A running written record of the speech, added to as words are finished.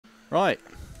Right,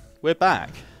 we're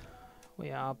back.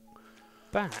 We are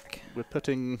back. We're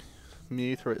putting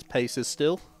Mew through its paces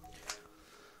still.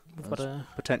 We've got a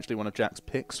Potentially one of Jack's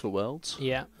picks for Worlds.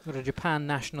 yeah, we've got a Japan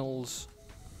Nationals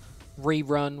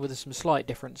rerun with some slight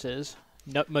differences.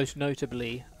 Most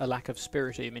notably, a lack of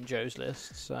Spiritomb in Joe's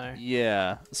list. So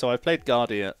Yeah, so I've played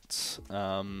Guardi at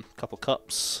a couple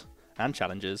cups and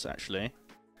challenges actually,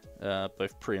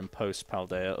 both pre and post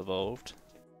Paldea evolved,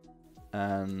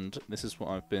 and this is what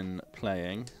I've been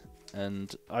playing.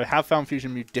 And I have found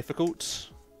Fusion Mew difficult,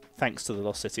 thanks to the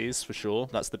Lost Cities for sure.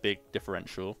 That's the big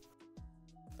differential.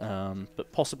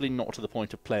 But possibly not to the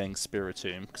point of playing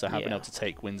Spiritomb, because I have been able to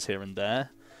take wins here and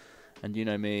there. And you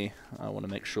know me, I want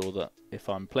to make sure that if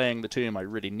I'm playing the tomb, I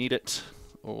really need it,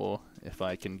 or if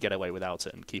I can get away without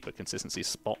it and keep a consistency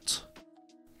spot.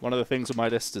 One of the things on my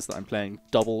list is that I'm playing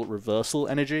double reversal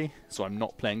energy, so I'm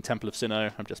not playing Temple of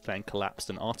Sinnoh, I'm just playing Collapsed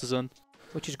and Artisan.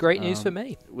 which is great news for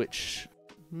me. Which,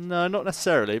 no, not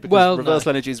necessarily, because reversal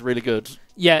energy is really good for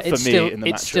me in the matchup.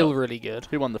 It's still really good.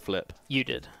 Who won the flip? You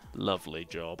did. Lovely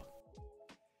job.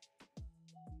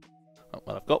 Oh,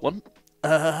 well, I've got one.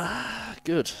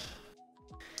 Good.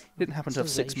 You didn't happen to have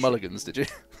 6 mulligans, did you?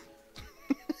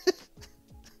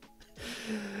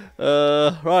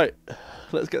 Right,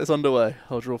 let's get this underway.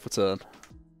 I'll draw for turn.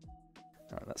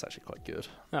 Alright, that's actually quite good.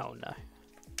 Oh no.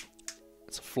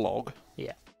 It's a flog.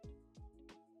 Yeah.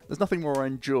 There's nothing more I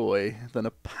enjoy than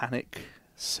a Panic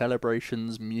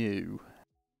Celebrations Mew.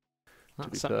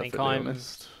 That's something I'm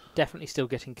definitely still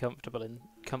getting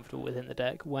comfortable with in the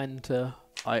deck. When to...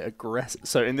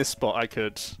 So in this spot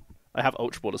I have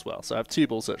Ultra Ball as well, so I have 2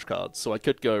 Ball Search cards, so I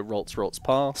could go Ralts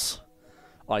Pass.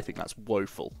 I think that's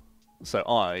woeful. So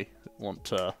I want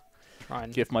to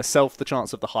give myself the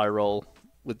chance of the high roll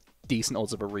with decent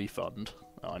odds of a refund.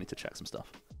 Oh, I need to check some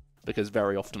stuff. Because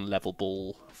very often Level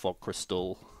Ball, Fog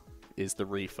Crystal is the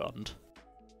refund.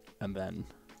 And then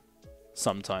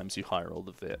sometimes you high roll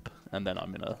the VIP, and then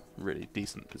I'm in a really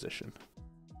decent position.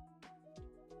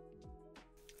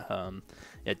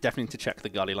 Yeah, definitely need to check the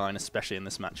gully line, especially in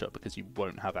this matchup, because you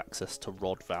won't have access to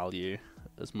rod value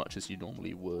as much as you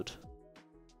normally would.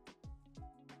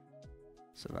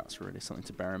 So that's really something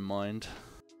to bear in mind.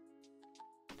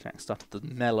 Jack started the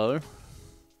Mellow,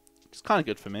 which is kind of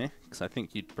good for me, because I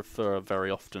think you'd prefer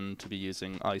very often to be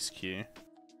using Ice Cube.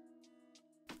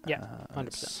 Yeah,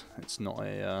 100%. It's not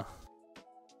a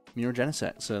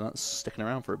Mutagenesect, so that's sticking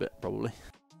around for a bit, probably.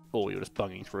 Or you're just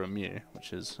bunging through a Mew,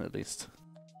 which is at least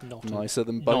nicer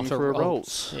than bunging through a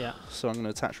Ralts. Yeah. So I'm going to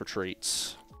attach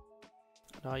Retreats.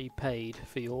 And are you paid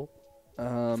for your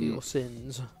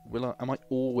sins? Am I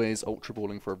always Ultra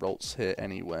Balling for a Ralts here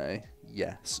anyway?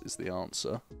 Yes, is the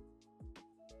answer.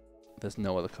 There's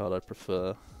no other card I'd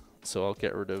prefer, so I'll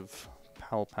get rid of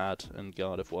Palpad and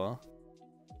Gardevoir.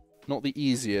 Not the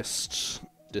easiest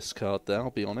discard there, I'll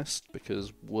be honest,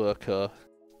 because Worker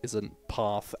is a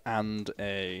path and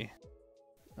a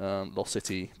Lost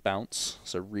City bounce,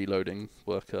 so reloading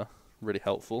Worker, really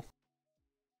helpful.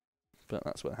 But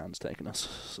that's where the hand's taken us,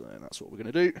 so that's what we're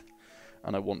going to do.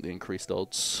 And I want the increased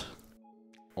odds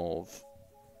of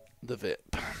the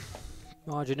VIP.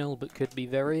 Marginal, but could be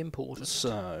very important.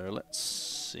 So, let's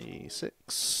see,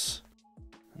 6.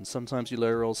 And sometimes you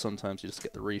low roll, sometimes you just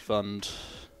get the refund,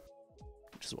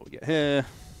 which is what we get here.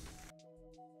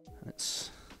 And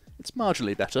it's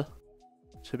marginally better,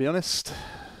 to be honest.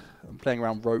 I'm playing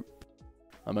around Rope.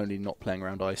 I'm only not playing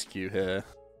around Ice Cube here.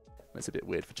 It's a bit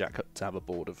weird for Jack to have a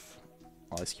board of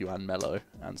Ice Cube and Mellow,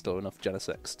 and still enough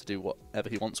Genesects to do whatever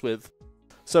he wants with.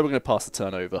 So we're going to pass the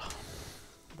turn over.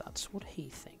 That's what he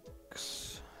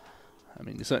thinks. I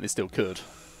mean, you certainly still could.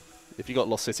 If you got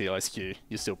Lost City Ice Cube,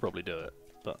 you still probably do it.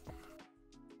 But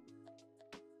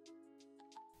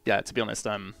yeah, to be honest,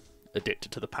 I'm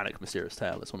addicted to the Panic Mysterious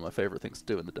Tail. It's one of my favourite things to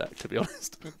do in the deck, to be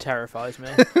honest. It terrifies me.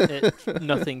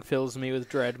 Nothing fills me with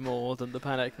dread more than the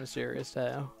Panic Mysterious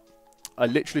Tail. I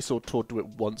literally saw Todd do it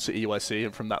once at EYC,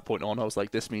 and from that point on, I was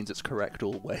like, this means it's correct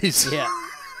always. Yeah.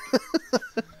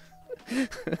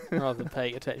 Rather than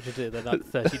paying attention to the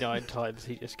 39 times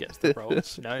he just gets the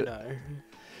rolls. No.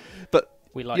 But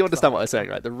you understand what I'm saying,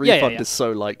 right? The refund is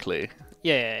so likely.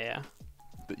 Yeah.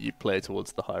 That you play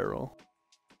towards the high roll.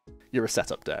 You're a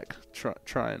setup deck.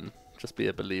 Try and just be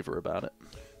a believer about it.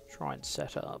 Try and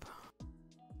set up.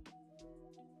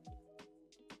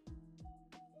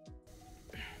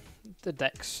 The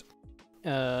decks,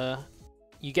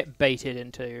 you get baited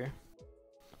into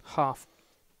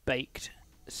half-baked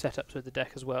setups with the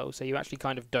deck as well, so you actually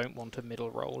kind of don't want a middle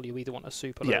roll. You either want a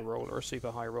super low roll or a super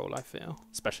high roll, I feel.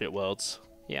 Especially at Worlds.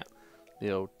 Yeah.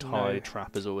 The old tie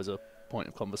trap is always a point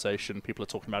of conversation. People are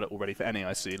talking about it already for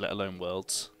NAIC, let alone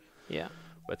Worlds. Yeah.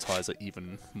 where ties are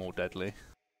even more deadly.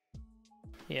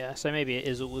 Yeah, so maybe it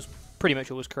is always pretty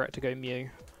much always correct to go Mew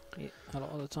a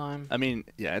lot of the time. I mean,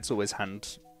 yeah, it's always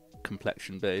hand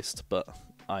complexion based, but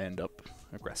I end up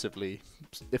aggressively.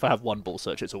 If I have one ball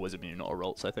search, it's always a Mew, not a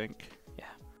Ralts, I think. Yeah.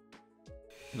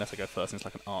 Unless I go first and it's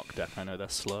like an Arc deck, I know they're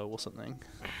slow or something.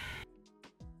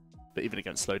 But even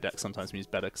against slow decks, sometimes Mew's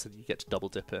better because you get to double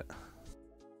dip it.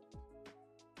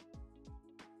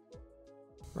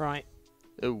 Right.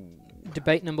 Oh.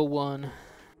 Debate number 1.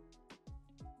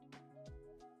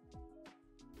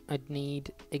 I'd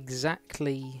need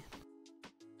exactly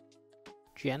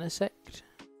Genesect.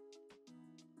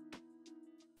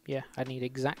 Yeah, I'd need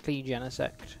exactly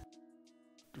Genesect.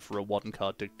 For a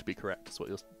 1-card dig to be correct, is what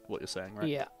you're saying, right?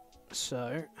 Yeah.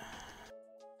 So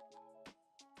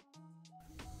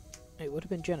it would have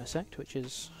been Genesect, which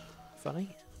is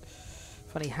funny.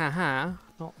 Funny, haha,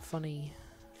 not funny.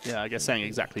 Yeah, I guess saying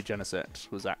exactly Genesect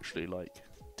was actually like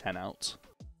 10 out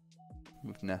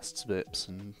with nests, vips,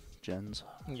 and gens.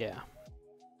 Yeah.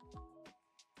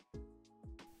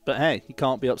 But hey, you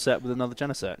can't be upset with another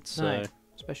Genesect, so. No,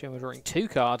 especially when we're drawing 2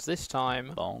 cards this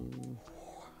time. Bong.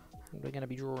 And we're going to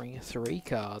be drawing 3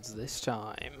 cards this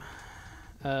time.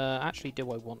 Actually,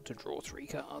 do I want to draw 3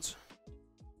 cards?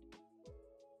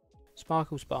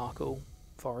 Sparkle, sparkle,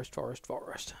 forest, forest,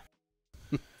 forest.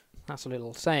 That's a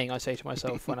little saying I say to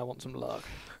myself when I want some luck.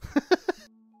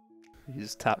 He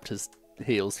just tapped his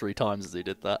heels 3 times as he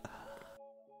did that.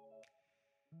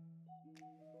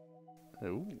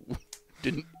 Oh,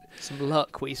 didn't. Some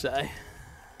luck, we say.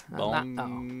 Bong.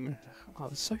 And I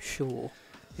was so sure.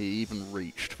 He even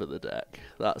reached for the deck.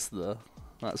 That's when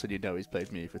you know he's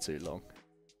played Mew for too long.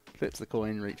 Flips the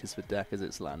coin, reaches for deck as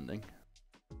it's landing.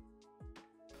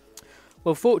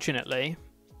 Well, fortunately,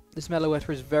 this Meloetta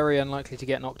is very unlikely to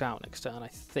get knocked out next turn, I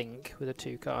think, with a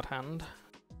 2-card hand.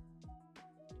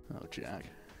 Oh, Jack.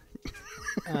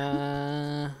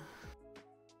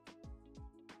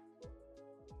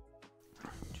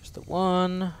 Just the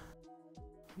one.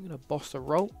 I'm going to boss the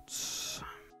Ralts.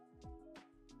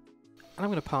 And I'm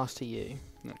going to pass to you.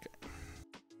 Okay.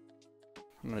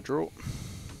 I'm going to draw.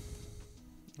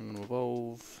 I'm going to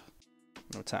evolve. I'm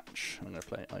going to attach. I'm going to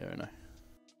play Iono.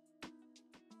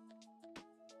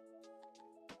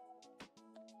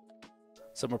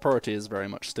 So my priority is very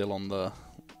much still on the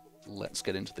let's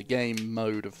get into the game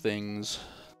mode of things.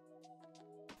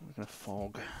 I'm going to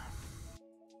fog.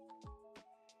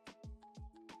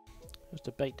 There's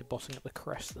debate to bossing up the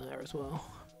crest there as well,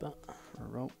 but For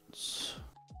Ralts.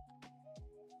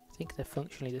 I think they're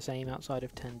functionally the same outside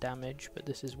of 10 damage, but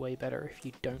this is way better if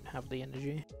you don't have the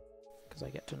energy, because I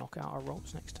get to knock out our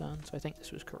Ralts next turn, so I think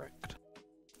this was correct.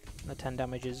 And the 10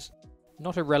 damage is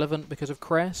not irrelevant because of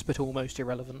crest, but almost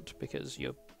irrelevant because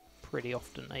you're pretty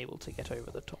often able to get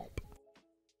over the top.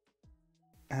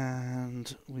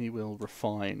 And we will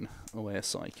refine away a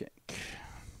Psychic.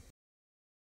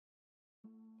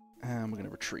 And we're going to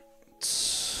retreat.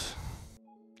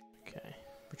 Okay,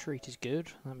 retreat is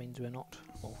good. That means we're not...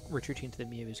 Well, retreating to the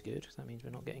Mew is good. That means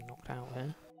we're not getting knocked out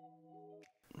here.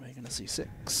 We're going to see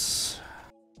 6.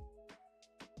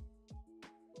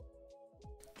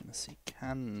 Going to see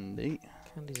Candy.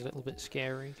 Candy's a little bit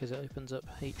scary because it opens up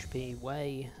HP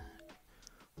way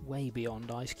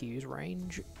beyond Ice Cube's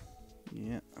range.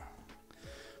 Yeah.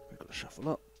 We've got to shuffle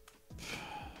up.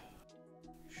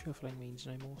 Shuffling means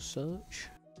no more search.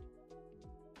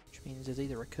 Which means there's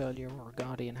either a Curlier or a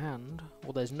Guardian hand,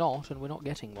 or there's not, and we're not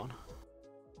getting one.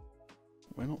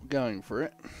 We're not going for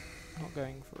it. Not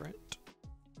going for it.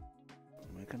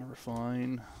 We're going to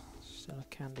refine. Still a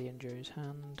Candy in Joe's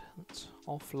hand. That's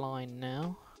offline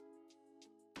now.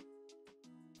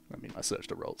 I mean, I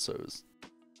searched a roll, so it was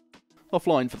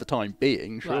offline for the time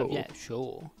being, sure. Well, yeah,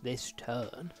 sure. This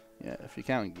turn. Yeah, if you're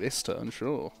counting this turn,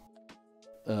 sure.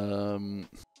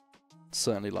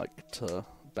 Certainly like to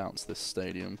bounce this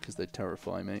stadium because they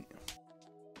terrify me.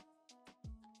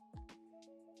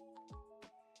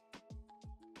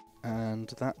 And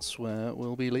that's where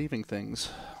we'll be leaving things.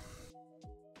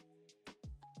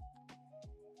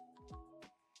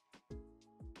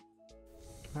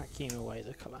 Vacuum away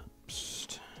the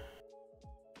collapsed.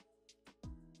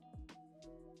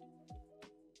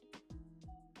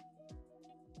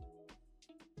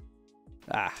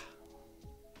 Ah,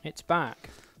 It's back.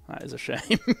 that is a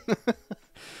shame.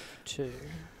 2.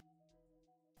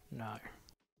 No.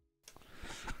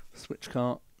 Switch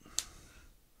cart.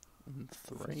 And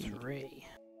 3. 3.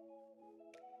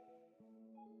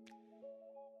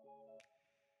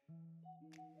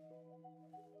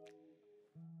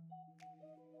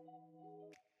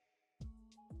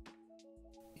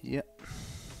 Yep.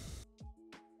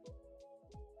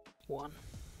 1.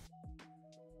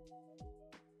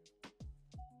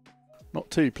 Not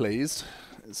too pleased,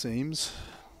 it seems.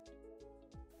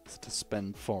 Is it a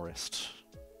spend forest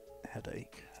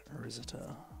headache, or is it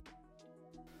a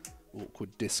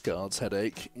awkward discards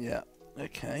headache? Yeah,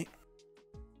 okay.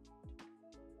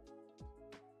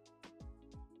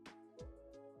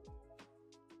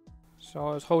 So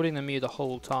I was holding the Mew the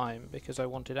whole time because I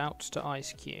wanted outs to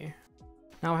Ice Q.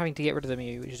 Now I'm having to get rid of the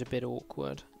Mew, which is a bit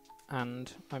awkward.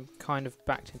 And I'm kind of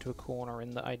backed into a corner in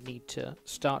that I need to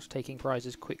start taking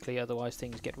prizes quickly, otherwise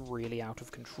things get really out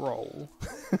of control.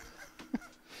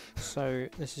 So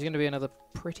this is going to be another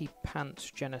pretty pants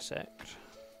Genesect,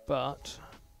 but...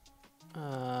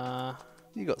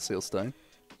 You got Sealstone.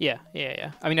 Yeah.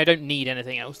 I mean, I don't need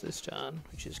anything else this turn,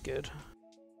 which is good.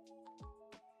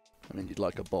 I mean, you'd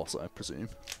like a boss, I presume.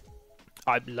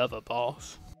 I love a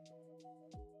boss.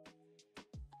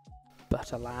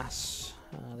 But alas,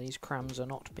 these crams are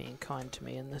not being kind to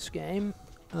me in this game.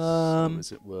 So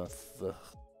is it worth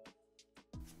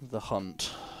the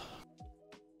hunt?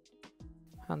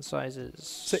 Hand sizes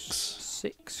 6.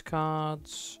 6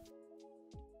 cards.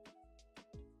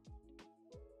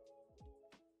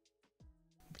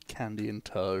 Candy in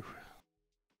tow.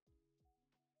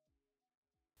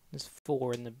 There's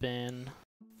 4 in the bin.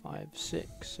 5,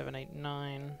 6, 7, 8,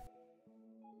 9.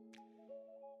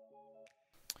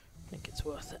 I think it's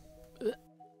worth it. Ugh.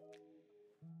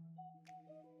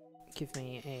 Give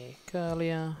me a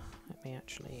Curlier. Let me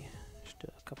actually just do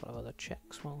a couple of other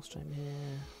checks whilst I'm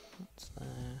here. That's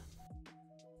there.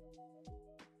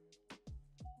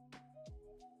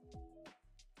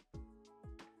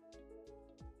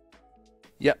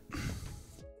 Yep.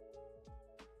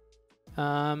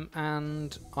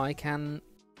 And I can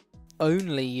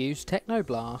only use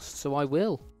Technoblast, so I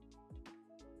will.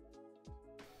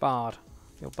 Bard.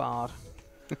 You're Bard.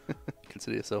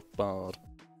 Consider yourself Bard.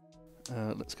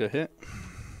 Let's go here.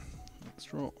 Let's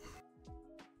draw.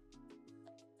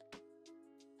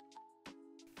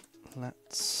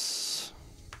 Let's...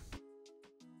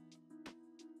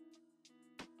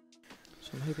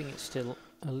 So I'm hoping it's still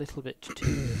a little bit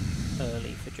too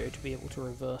early for Joe to be able to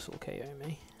reversal KO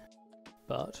me.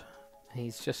 But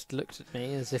he's just looked at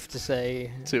me as if to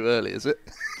say... Too early, is it?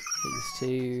 He's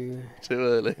too... Too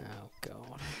early. Oh,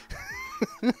 God.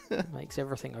 It makes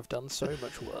everything I've done so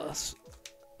much worse.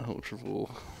 Ultra Ball.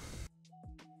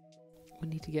 We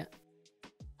need to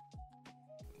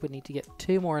get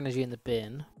 2 more energy in the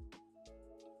bin.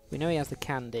 We know he has the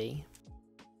candy.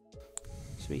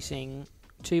 So we're seeing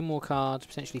 2 more cards,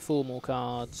 potentially 4 more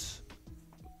cards,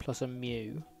 plus a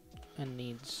Mew, and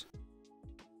needs...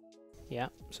 Yeah,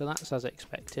 so that's as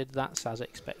expected, that's as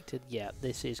expected. Yeah,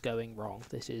 this is going wrong.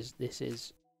 This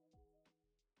is...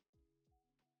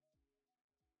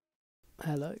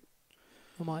 Hello?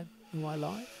 Am I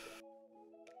live?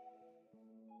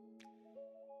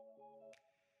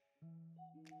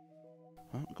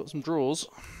 Well, we've got some draws.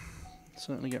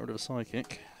 Certainly get rid of a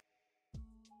Psychic.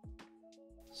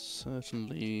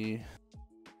 Certainly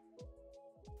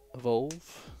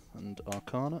Evolve and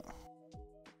Arcana.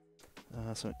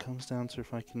 So it comes down to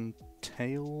if I can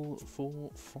tail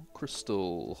for Fog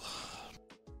Crystal.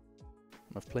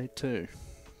 I've played 2,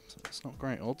 so it's not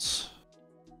great odds.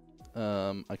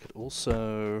 I could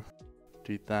also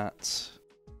do that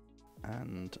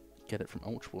and get it from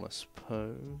Ultra Ball, I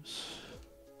suppose.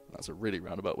 That's a really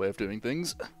roundabout way of doing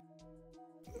things.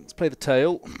 Let's play the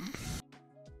tail.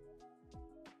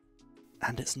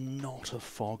 And it's not a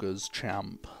Fogger's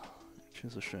champ, which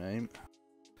is a shame.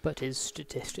 But is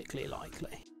statistically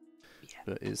likely. Yeah.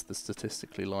 But is the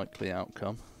statistically likely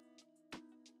outcome.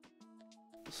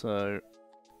 So,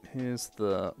 here's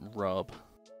the rub.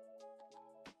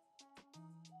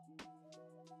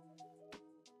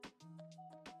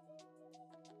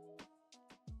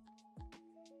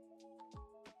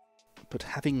 But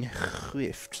having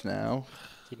whiffed now...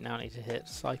 You now need to hit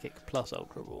Psychic plus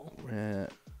Ultra Ball.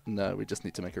 No, we just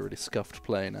need to make a really scuffed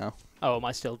play now. Oh, am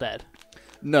I still dead?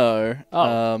 No.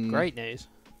 Oh, great news.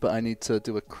 But I need to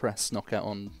do a Crest knockout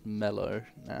on Mellow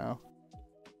now.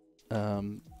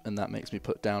 And that makes me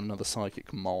put down another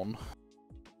Psychic Mon.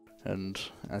 And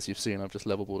as you've seen, I've just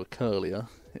level balled a Curlier.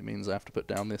 It means I have to put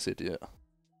down this idiot.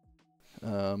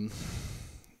 In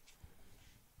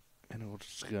order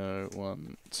to go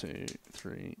 1, 2,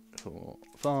 3, 4,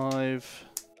 5.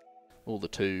 All the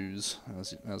 2s,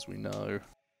 as we know.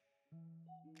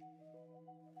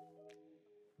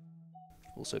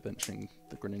 Also benching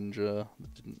the Greninja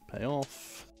that didn't pay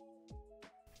off.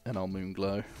 And I'll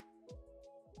Moonglow.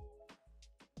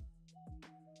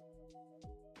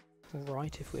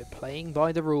 Right, if we're playing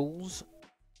by the rules.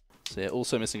 So yeah,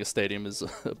 also missing a stadium is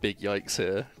a big yikes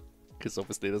here. Because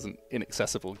obviously there's an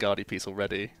inaccessible Guardy piece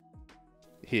already.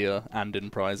 here and in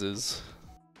prizes.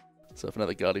 So if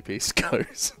another Guardy piece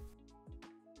goes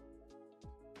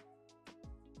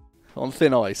on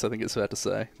thin ice, I think it's fair to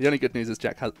say. The only good news is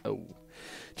Jack has... Oh.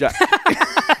 Jack...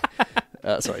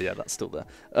 sorry, yeah, that's still there.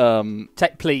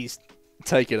 Please.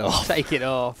 Take it off. Take it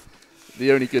off.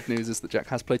 The only good news is that Jack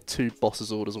has played 2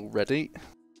 Boss's Orders already.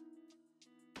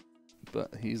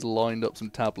 But he's lined up some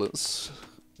tablets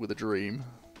with a dream.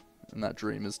 And that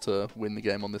dream is to win the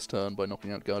game on this turn by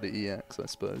knocking out Guardy EX, I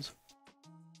suppose.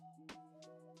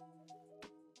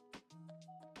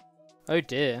 Oh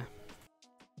dear.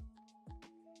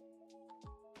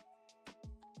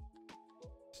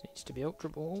 This needs to be Ultra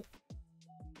Ball.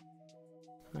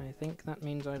 I think that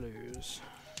means I lose.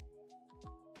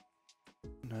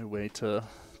 No way to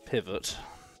pivot.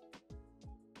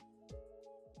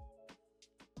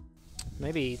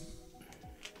 Maybe...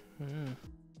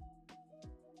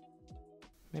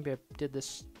 Maybe I did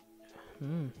this...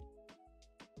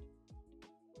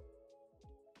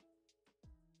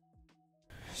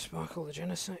 Sparkle the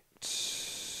Genesect.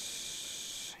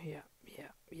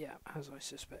 Yeah, as I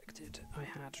suspected. I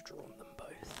had drawn them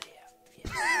both. Yeah.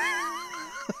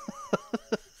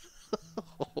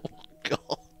 Oh,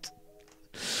 God.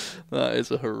 That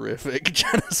is a horrific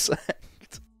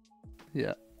Genesect.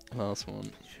 Yeah, last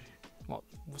one. What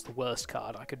was the worst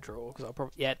card I could draw? Because I'll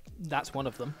probably... Yeah, that's one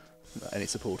of them. Any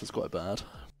support is quite bad.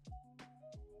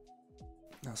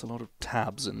 That's a lot of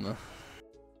tabs in the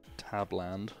tab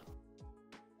land.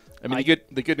 I mean,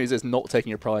 the good news is not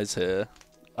taking a prize here.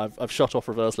 I've shot off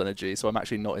reversal energy, so I'm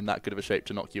actually not in that good of a shape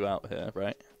to knock you out here,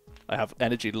 right? I have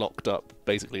energy locked up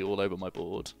basically all over my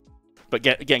board. But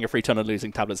getting a free turn and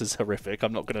losing tablets is horrific.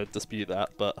 I'm not going to dispute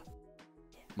that, but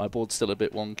my board's still a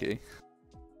bit wonky.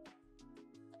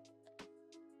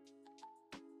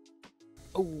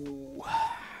 Oh,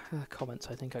 comments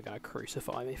I think are going to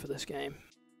crucify me for this game.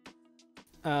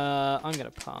 I'm going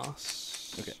to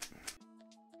pass. Okay.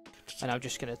 And I'm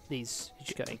just going to... These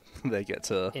just going they get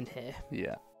to... in here.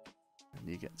 Yeah. And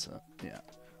you get to... Yeah.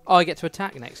 Oh, I get to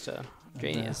attack next turn.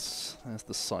 Genius. There's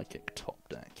the Psychic top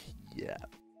deck. Yeah.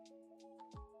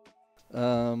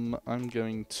 I'm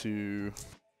going to...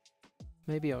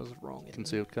 Maybe I was wrong.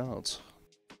 Concealed cards.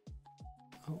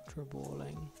 Ultra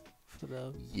balling for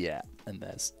the... Yeah, and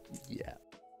there's... Yeah.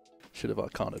 Should have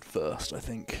Arcana'd first, I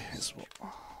think, is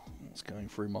what's going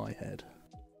through my head.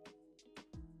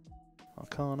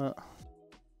 Arcana.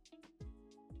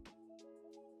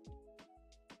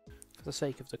 For the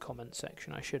sake of the comment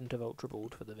section, I shouldn't have Ultra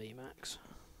Balled for the VMAX.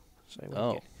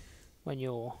 So when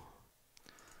you're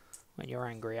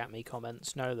angry at me,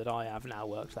 comments, know that I have now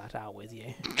worked that out with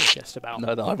you. Just about.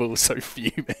 No, that I'm also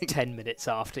fuming. 10 minutes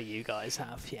after you guys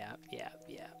have. Yeah.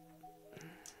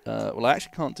 Well, I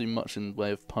actually can't do much in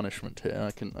way of punishment here.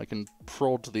 I can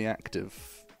prod the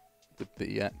active with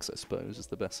the EX, I suppose, is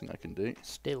the best thing I can do.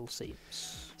 Still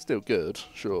seems... Still good,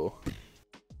 sure.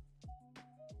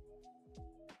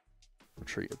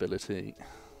 Retreat ability.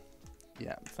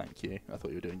 Yeah, thank you. I thought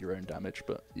you were doing your own damage,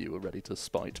 but you were ready to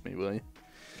spite me, were you?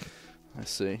 I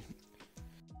see.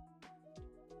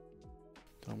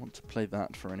 Do I want to play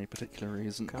that for any particular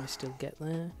reason? Can I still get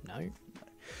there? No.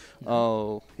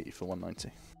 I'll hit you for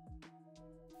 190.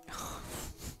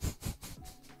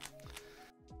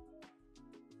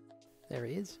 There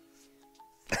he is.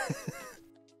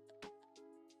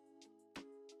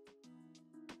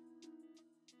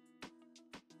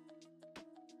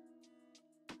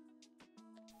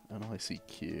 An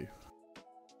ICQ.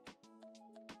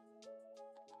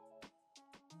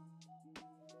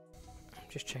 I'm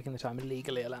just checking that I'm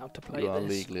legally allowed to play you are this.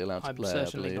 legally allowed to play, I'm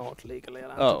certainly I not legally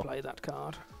allowed to play that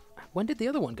card. When did the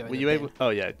other one go in Were the you bin? able?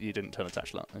 Oh yeah, you didn't turn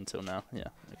attached until now. Yeah,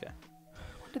 okay.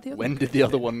 When did the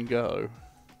other one go?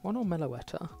 One or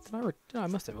Meloetta? I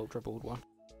must have Ultra Balled one.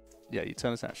 Yeah, you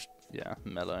turn attached. Yeah,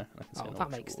 Mellow. Oh, that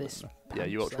makes this. Yeah,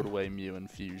 you Ultra away Mew and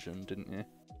Fusion, didn't you?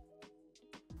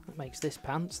 That makes this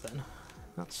pants then.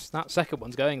 That second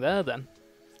one's going there then.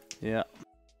 Yeah.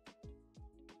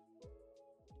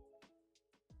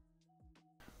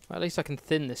 Well, at least I can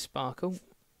thin this Sparkle.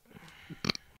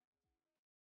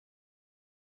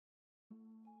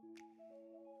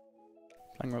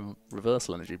 Playing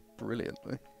reversal energy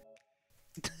brilliantly.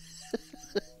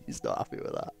 He's not happy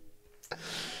with that.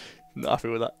 Not happy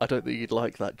with that. I don't think you'd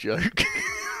like that joke.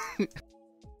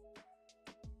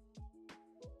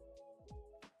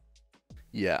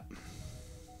 Yeah.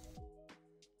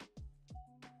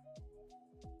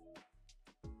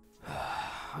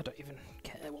 I don't even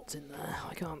care what's in there.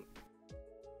 I can't.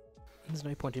 There's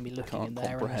no point in me looking in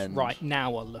there. Unless, right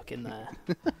now, I'll look in there.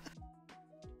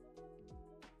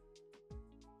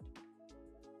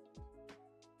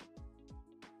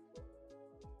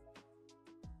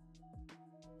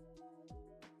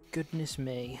 goodness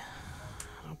me.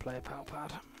 I'll play a Pal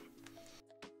Pad.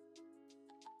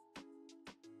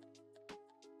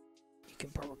 You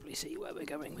can probably see where we're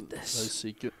going with this. Those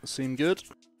seem good.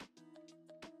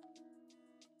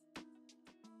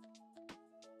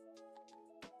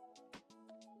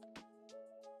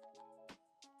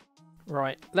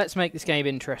 Right, let's make this game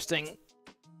interesting.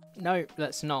 No,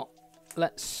 let's not.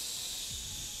 Let's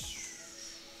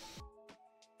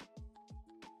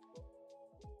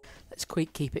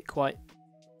keep it quite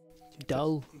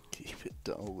dull. Keep it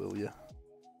dull, will you?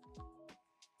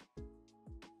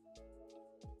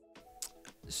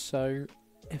 So,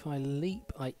 if I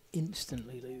leap, I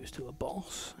instantly lose to a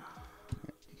boss.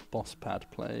 Boss pad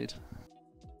played.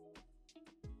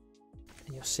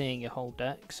 And you're seeing your whole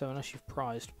deck, so unless you've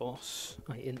prized boss,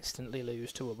 I instantly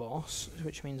lose to a boss,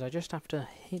 which means I just have to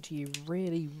hit you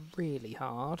really, really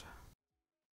hard.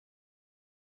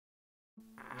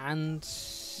 And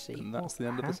see And that's what the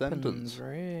end of the happens, sentence.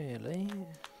 really.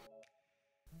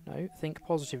 No, think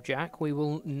positive, Jack. We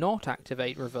will not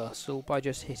activate reversal by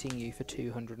just hitting you for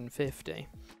 250.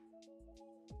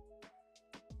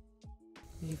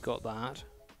 You've got that.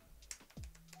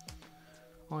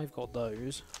 I've got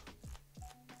those.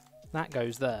 That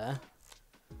goes there.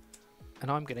 And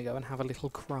I'm going to go and have a little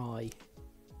cry.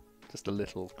 Just a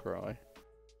little cry.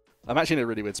 I'm actually in a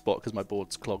really weird spot because my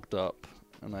board's clogged up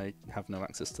and I have no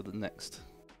access to the next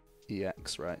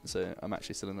EX, right? So I'm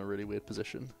actually still in a really weird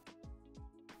position.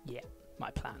 Yeah,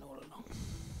 my plan all along.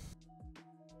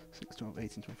 6, 12,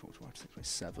 18, 24, 25, 26,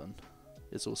 27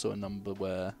 is also a number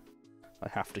where I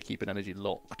have to keep an energy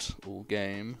locked all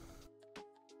game.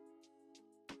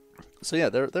 So yeah,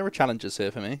 there are challenges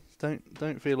here for me.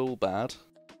 Don't feel all bad.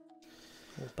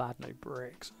 All bad, no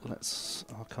bricks. Let's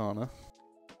Arcana.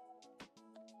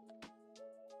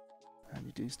 And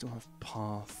you do still have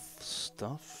path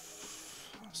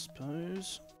stuff, I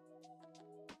suppose.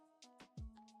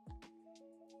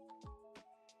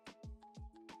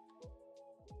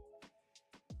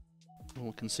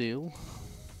 Or conceal.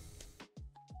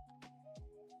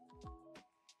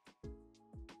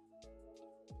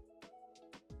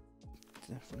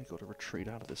 Definitely got to retreat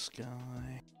out of this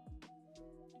guy.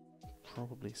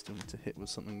 Probably still need to hit with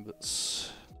something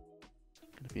that's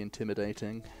going to be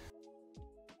intimidating.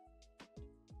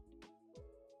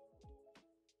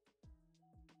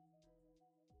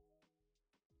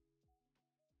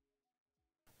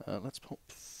 Let's pop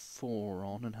 4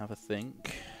 on and have a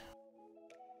think.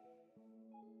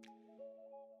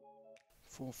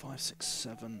 4, 5, 6,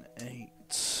 7,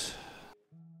 8.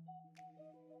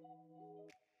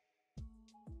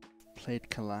 Played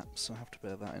Collapse, so I have to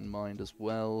bear that in mind as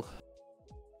well.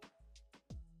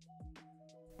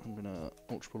 I'm gonna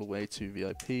Ultra Ball away 2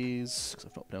 VIPs, because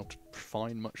I've not been able to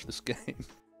find much this game.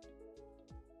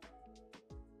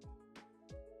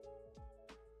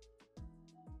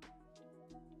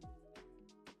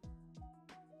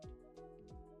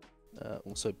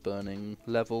 Also burning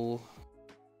level.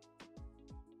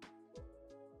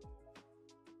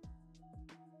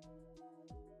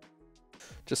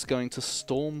 Just going to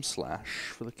Storm Slash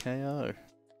for the KO.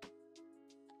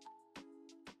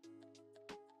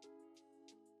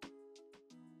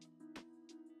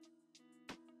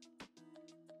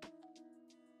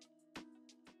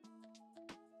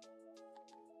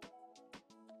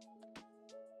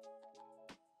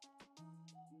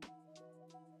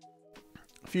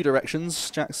 A few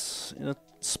directions. Jack's in a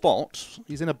spot.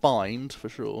 He's in a bind for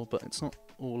sure, but it's not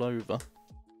all over.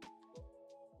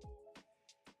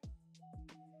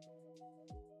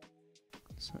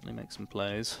 Certainly make some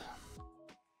plays.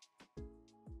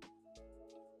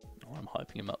 Oh, I'm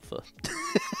hyping him up for...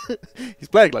 He's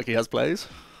playing like he has plays.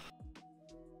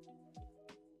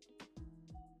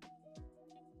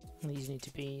 These need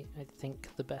to be, I think,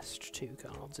 the best 2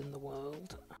 cards in the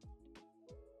world.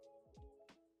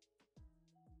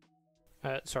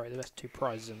 Sorry, the best 2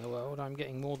 prizes in the world. I'm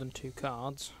getting more than 2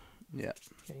 cards. Yeah.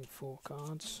 Getting 4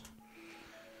 cards.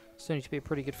 Still need to be a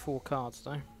pretty good 4 cards,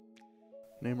 though.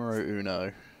 Numero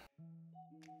uno.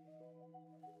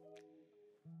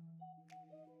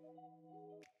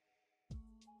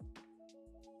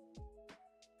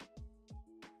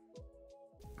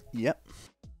 Yep.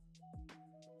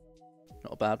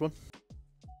 Not a bad one.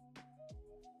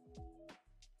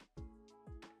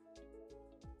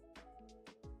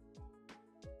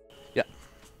 Yep.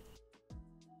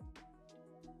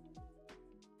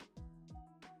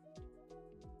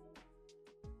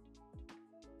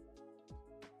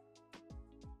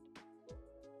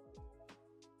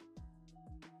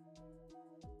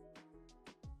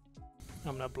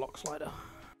 I'm gonna block slider.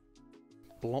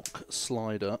 Block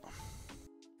slider.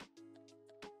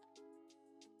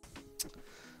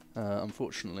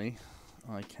 Unfortunately,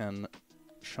 I can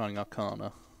Shining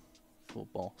Arcana for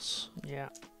boss. Yeah.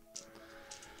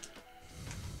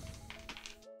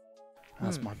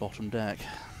 That's my bottom deck.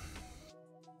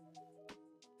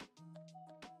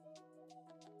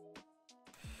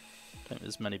 Don't think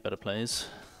there's many better plays.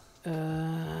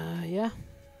 Yeah.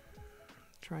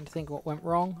 Trying to think what went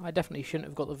wrong. I definitely shouldn't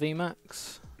have got the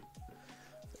VMAX.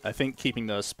 I think keeping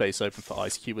the space open for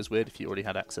Ice Cube was weird if you already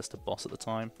had access to boss at the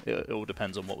time. It all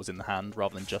depends on what was in the hand,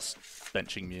 rather than just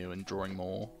benching Mew and drawing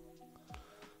more.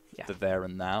 Yeah. The there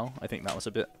and now. I think that was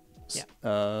a bit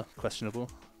questionable.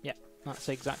 Yeah, that's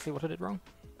exactly what I did wrong.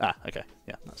 Ah, okay,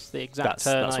 yeah. That's the exact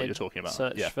turn that's what I you're talking about.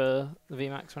 searched Yeah. for the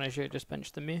VMAX when I should have just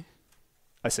benched the Mew.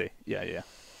 I see. Yeah, yeah.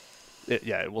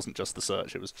 It wasn't just the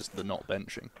search, it was just the not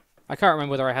benching. I can't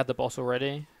remember whether I had the boss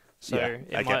already, so Yeah, it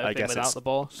I might have been guess without it's- the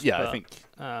boss. Yeah, but, I think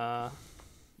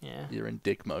yeah, you're in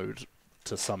dig mode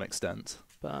to some extent.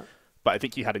 but But I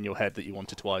think you had in your head that you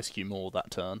wanted to Ice Cube more that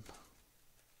turn.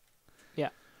 yeah.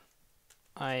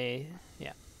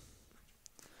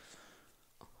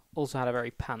 Also had a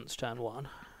very pants turn 1.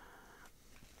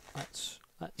 Let's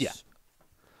Yeah.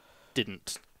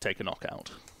 Didn't take a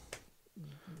knockout.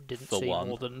 didn't For see one.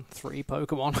 more than 3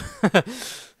 Pokemon.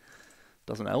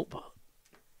 Doesn't help.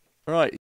 Right.